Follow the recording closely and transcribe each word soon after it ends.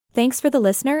Thanks for the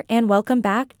listener and welcome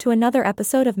back to another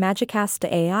episode of Magicast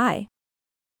AI.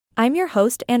 I'm your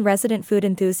host and resident food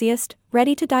enthusiast,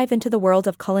 ready to dive into the world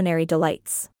of culinary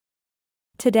delights.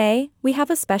 Today, we have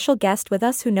a special guest with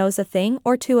us who knows a thing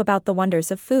or two about the wonders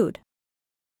of food.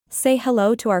 Say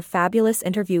hello to our fabulous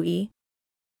interviewee.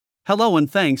 Hello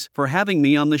and thanks for having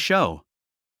me on the show.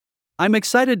 I'm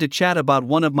excited to chat about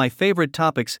one of my favorite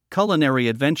topics, culinary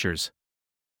adventures.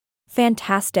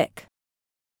 Fantastic.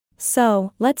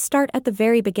 So, let's start at the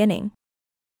very beginning.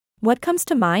 What comes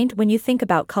to mind when you think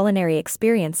about culinary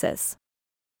experiences?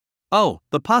 Oh,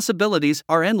 the possibilities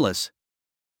are endless.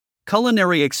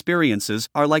 Culinary experiences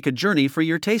are like a journey for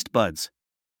your taste buds.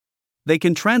 They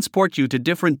can transport you to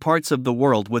different parts of the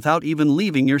world without even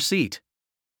leaving your seat.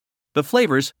 The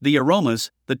flavors, the aromas,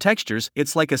 the textures,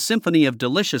 it's like a symphony of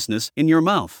deliciousness in your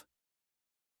mouth.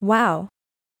 Wow.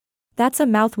 That's a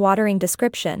mouth-watering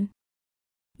description.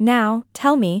 Now,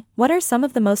 tell me, what are some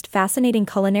of the most fascinating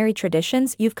culinary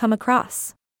traditions you've come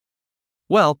across?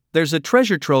 Well, there's a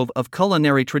treasure trove of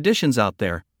culinary traditions out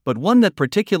there, but one that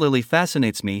particularly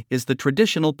fascinates me is the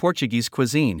traditional Portuguese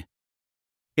cuisine.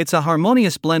 It's a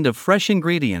harmonious blend of fresh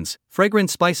ingredients,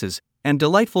 fragrant spices, and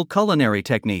delightful culinary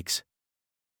techniques.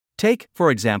 Take,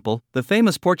 for example, the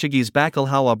famous Portuguese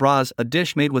bacalhau à brás, a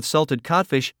dish made with salted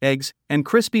codfish, eggs, and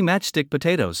crispy matchstick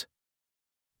potatoes.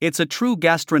 It's a true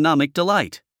gastronomic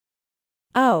delight.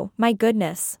 Oh, my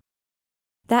goodness.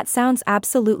 That sounds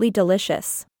absolutely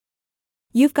delicious.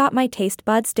 You've got my taste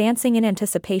buds dancing in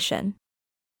anticipation.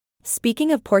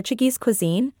 Speaking of Portuguese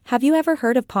cuisine, have you ever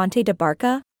heard of Ponte de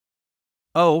Barca?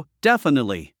 Oh,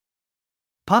 definitely.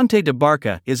 Ponte de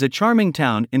Barca is a charming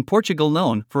town in Portugal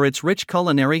known for its rich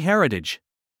culinary heritage.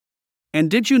 And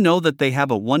did you know that they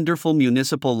have a wonderful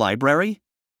municipal library?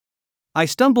 I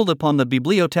stumbled upon the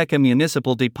Biblioteca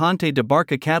Municipal de Ponte de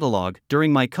Barca catalog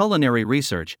during my culinary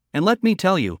research, and let me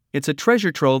tell you, it's a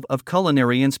treasure trove of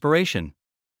culinary inspiration.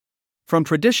 From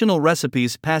traditional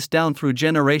recipes passed down through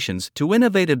generations to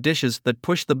innovative dishes that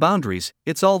push the boundaries,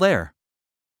 it's all there.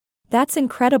 That's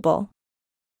incredible.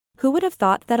 Who would have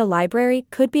thought that a library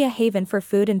could be a haven for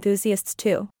food enthusiasts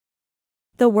too?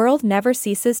 The world never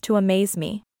ceases to amaze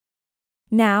me.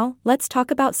 Now, let's talk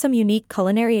about some unique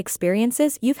culinary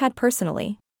experiences you've had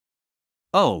personally.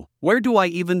 Oh, where do I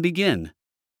even begin?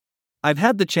 I've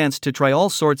had the chance to try all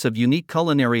sorts of unique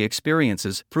culinary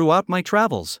experiences throughout my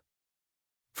travels.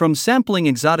 From sampling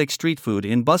exotic street food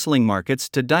in bustling markets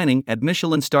to dining at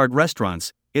Michelin-starred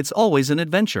restaurants, it's always an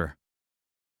adventure.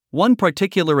 One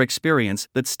particular experience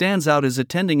that stands out is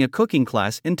attending a cooking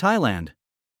class in Thailand.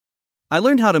 I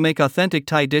learned how to make authentic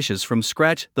Thai dishes from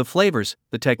scratch, the flavors,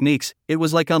 the techniques, it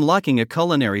was like unlocking a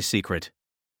culinary secret.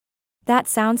 That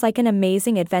sounds like an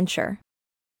amazing adventure.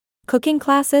 Cooking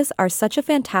classes are such a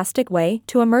fantastic way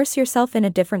to immerse yourself in a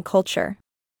different culture.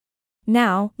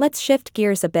 Now, let's shift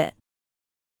gears a bit.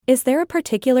 Is there a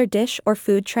particular dish or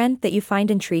food trend that you find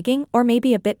intriguing or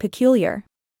maybe a bit peculiar?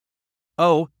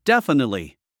 Oh,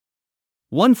 definitely.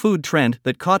 One food trend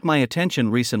that caught my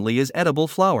attention recently is edible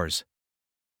flowers.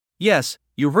 Yes,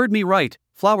 you heard me right,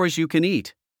 flowers you can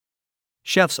eat.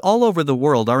 Chefs all over the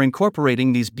world are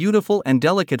incorporating these beautiful and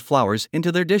delicate flowers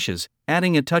into their dishes,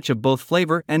 adding a touch of both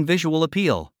flavor and visual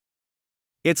appeal.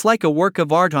 It's like a work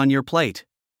of art on your plate.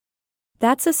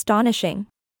 That's astonishing.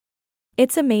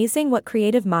 It's amazing what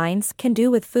creative minds can do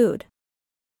with food.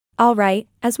 All right,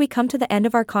 as we come to the end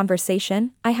of our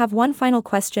conversation, I have one final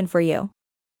question for you.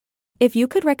 If you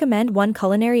could recommend one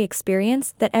culinary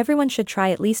experience that everyone should try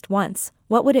at least once,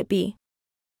 what would it be?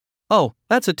 Oh,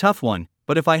 that's a tough one,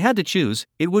 but if I had to choose,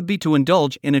 it would be to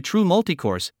indulge in a true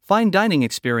multi-course, fine dining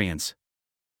experience.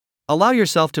 Allow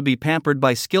yourself to be pampered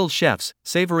by skilled chefs,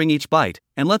 savoring each bite,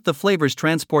 and let the flavors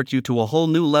transport you to a whole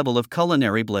new level of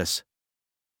culinary bliss.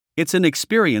 It's an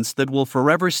experience that will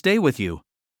forever stay with you.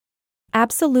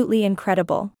 Absolutely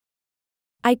incredible.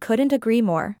 I couldn't agree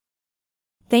more.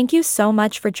 Thank you so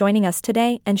much for joining us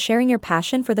today and sharing your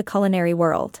passion for the culinary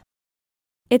world.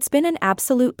 It's been an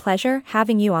absolute pleasure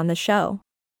having you on the show.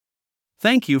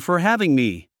 Thank you for having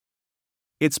me.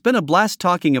 It's been a blast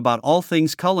talking about all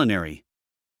things culinary.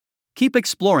 Keep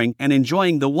exploring and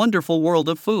enjoying the wonderful world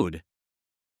of food.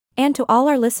 And to all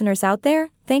our listeners out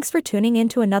there, thanks for tuning in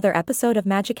to another episode of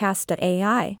Magicast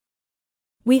AI.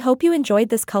 We hope you enjoyed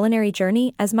this culinary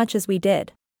journey as much as we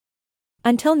did.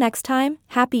 Until next time,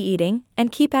 happy eating,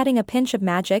 and keep adding a pinch of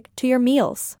magic to your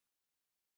meals.